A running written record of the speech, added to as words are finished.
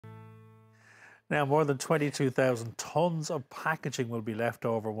Now, more than 22,000 tonnes of packaging will be left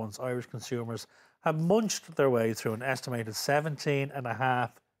over once Irish consumers have munched their way through an estimated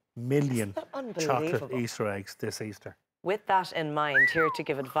 17.5 million chocolate Easter eggs this Easter. With that in mind, here to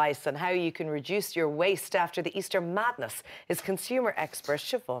give advice on how you can reduce your waste after the Easter madness is consumer expert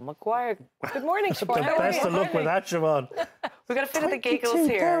Siobhan Maguire. Good morning, Siobhan. Best of luck with that, Siobhan. We've got a bit of the giggles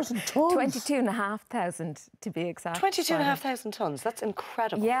here. 22,500 to be exact. 22,500 tonnes. That's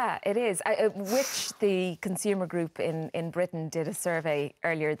incredible. Yeah, it is. Which the consumer group in Britain did a survey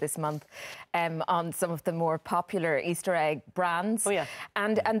earlier this month on some of the more popular Easter egg brands. Oh, yeah.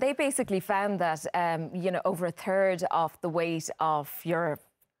 And they basically found that, you know, over a third of the weight of the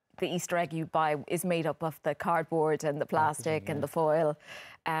Easter egg you buy is made up of the cardboard and the plastic and the foil.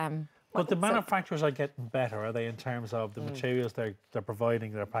 But the manufacturers are getting better, are they, in terms of the materials they're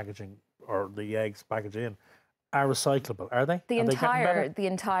providing their packaging, or the eggs packaged in, are recyclable, are they? The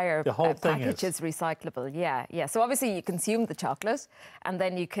entire whole thing package is recyclable, yeah. So obviously you consume the chocolate and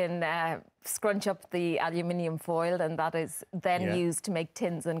then you can scrunch up the aluminium foil, and that is then used to make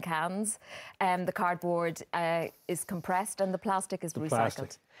tins and cans. The cardboard is compressed and the plastic is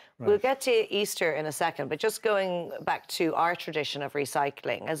recycled. Right. We'll get to Easter in a second, but just going back to our tradition of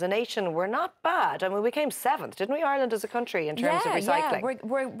recycling. As a nation, we're not bad. I mean, we came 7th, didn't we, Ireland, as a country, in terms of recycling?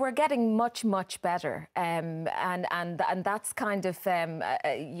 Yeah, we're getting much better, and that's kind of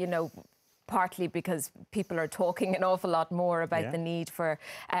you know, partly because people are talking an awful lot more about the need for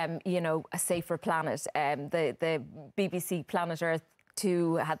you know, a safer planet. The BBC Planet Earth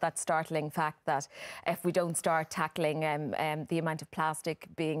 2 had that startling fact that if we don't start tackling the amount of plastic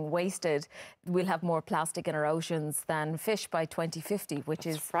being wasted, we'll have more plastic in our oceans than fish by 2050, which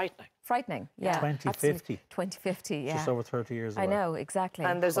is frightening. Frightening, yeah. 2050? 2050, yeah. Just over 30 years away. I know, exactly.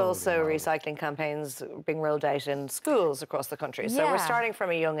 And there's also recycling campaigns being rolled out in schools across the country. So we're starting from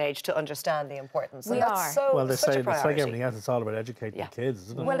a young age to understand the importance. We are. Well, they say it's like everything else, it's all about educating kids,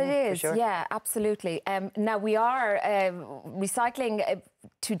 isn't it? Well, it is, yeah, absolutely. Now, we are recycling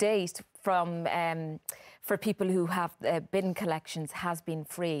to date from... for people who have bin collections has been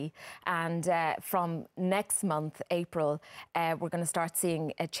free, and from next month, April, we're going to start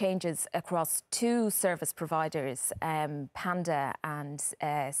seeing changes across 2 service providers, Panda and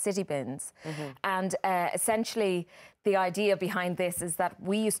Citybins. And essentially the idea behind this is that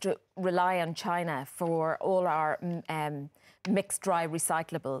we used to rely on China for all our mixed dry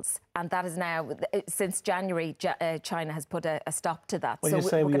recyclables, and that is now, since January, China has put a stop to that. When you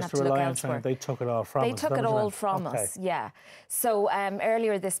say we used to rely on China, they took it all from us. They took it all from us, yeah. So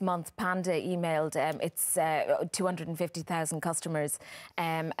earlier this month, Panda emailed its 250,000 customers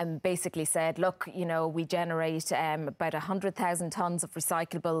and basically said, look, you know, we generate about 100,000 tonnes of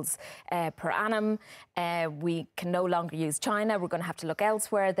recyclables per annum. We can no longer use China. We're going to have to look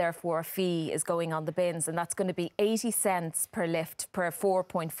elsewhere. Therefore, a fee is going on the bins, and that's going to be 80 cents per lift, per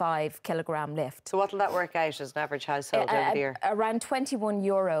 4.5 kilogram lift. So what will that work out as an average household over the year? Around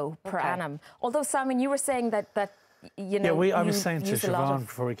 €21 per annum. Although, Simon, you were saying that you know, I was saying to Siobhan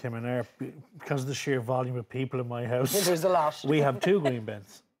before we came in there, because of the sheer volume of people in my house, there's a lot. We have 2 green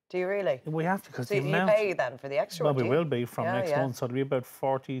bins. Do you really? We have to, because so you pay then for the extra one? Well, we will be from next month, so it'll be about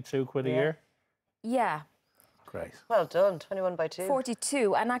 42 quid a year. Yeah. Great. Well done, 21 by 2.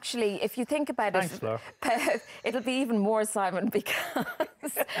 42, and actually, if you think about it, it'll be even more, Simon, because...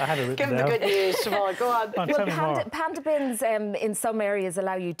 I had it written Give them the good news, Siobhan, go on. Well, Panda bins in some areas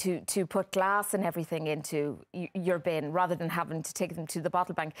allow you to put glass and everything into your bin rather than having to take them to the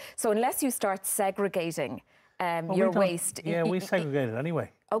bottle bank. So unless you start segregating your waste... Yeah, we segregate it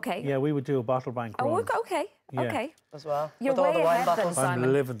anyway. Okay. Yeah, we would do a bottle bank run. Oh, okay. Yeah. Okay. As well. You're with all the wine bottles.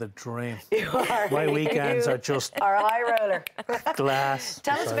 I'm living the dream. You are. My weekends are just our high roller. Glass.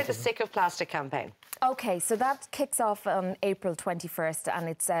 Tell us about the Sick of Plastic campaign. OK, so that kicks off on April 21st, and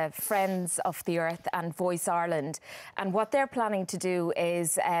it's Friends of the Earth and Voice Ireland. And what they're planning to do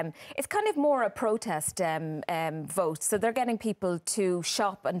is, it's kind of more a protest vote. So they're getting people to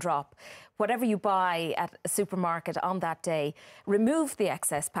shop and drop whatever you buy at a supermarket on that day, remove the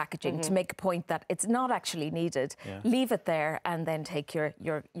excess packaging to make a point that it's not actually needed, leave it there, and then take your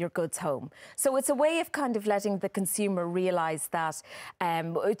goods home. So it's a way of kind of letting the consumer realise that,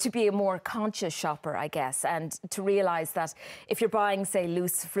 to be a more conscious shopper, I guess, and to realise that if you're buying, say,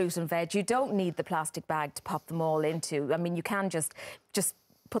 loose fruit and veg, you don't need the plastic bag to pop them all into. I mean, you can just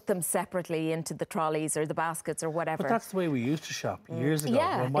put them separately into the trolleys or the baskets or whatever. But that's the way we used to shop years ago.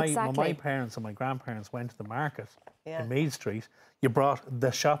 Yeah, when my parents and my grandparents went to the market in Meath Street, you brought the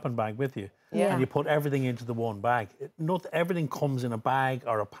shopping bag with you and you put everything into the one bag. Not everything comes in a bag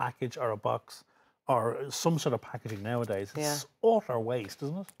or a package or a box or some sort of packaging nowadays. It's utter waste,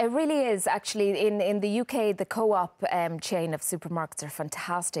 isn't it? It really is. Actually, in the UK, the Co-op chain of supermarkets are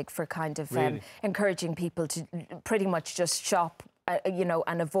fantastic for kind of encouraging people to pretty much just shop, you know,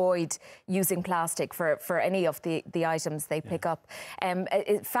 and avoid using plastic for any of the items they pick up.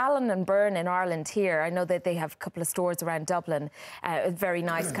 Fallon and Byrne in Ireland here, I know that they have a couple of stores around Dublin, very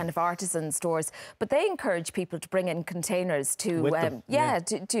nice kind of artisan stores, but they encourage people to bring in containers to,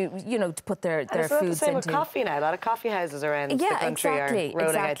 to you know, to put their foods into. It's the same with coffee now. A lot of coffee houses around the country are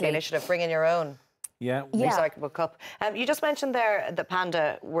rolling out the initiative, bring in your own. Recyclable cup. You just mentioned there that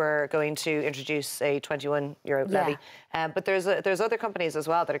Panda were going to introduce a €21 levy, but there's other companies as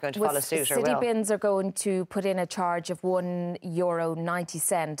well that are going to follow suit. City Bins are going to put in a charge of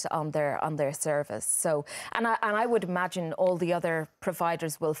 €1.90 on their service. So, and I would imagine all the other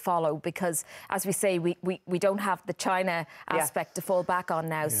providers will follow because, as we say, we don't have the China aspect to fall back on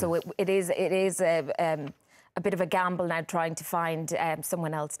now. So it is a bit of a gamble now trying to find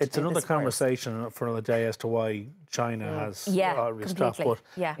someone else to do this. It's another conversation for another day as to why China has all this stuff. But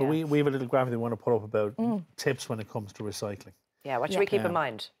we have a little graphic we want to put up about tips when it comes to recycling. Yeah, what should we keep in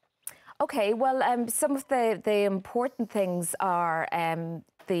mind? OK, well, some of the important things are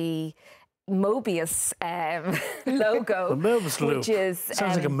the Mobius logo, the Mobius loop, which is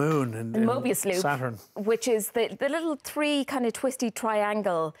sounds like a moon in Mobius loop, Saturn, which is the little three kind of twisty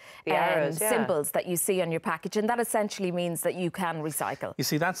triangle arrows, symbols that you see on your package, and that essentially means that you can recycle. You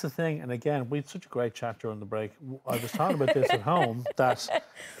see, that's the thing, and again, we had such a great chat during the break. I was talking about this at home that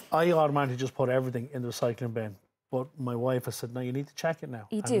I automatically just put everything in the recycling bin. But my wife has said, no, you need to check it now.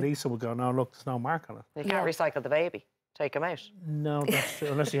 And Lisa would go, no, look, there's no mark on it. You can't recycle the baby. Take him out. No, that's true,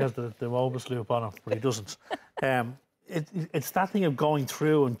 unless he has the Mobius loop on him, but he doesn't. It's that thing of going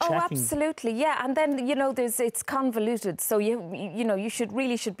through and checking. Oh, absolutely, yeah. And then, you know, it's convoluted. So, you know, you should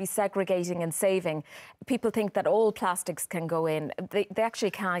be segregating and saving. People think that all plastics can go in. They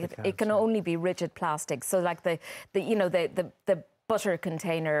actually can't. It can only be rigid plastic. So, like the butter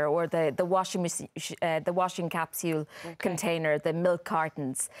container or the washing capsule container, the milk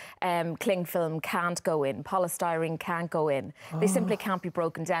cartons, cling film can't go in, polystyrene can't go in. They simply can't be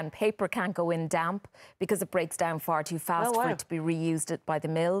broken down. Paper can't go in damp because it breaks down far too fast for it to be reused by the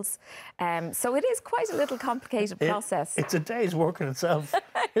mills. So it is quite a little complicated process. It's a day's work in itself,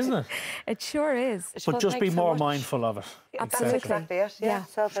 isn't it? It sure is. But just be more mindful of it. Absolutely. That's exactly it. Yeah,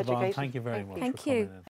 self-education. Siobhan, thank you very much for coming in.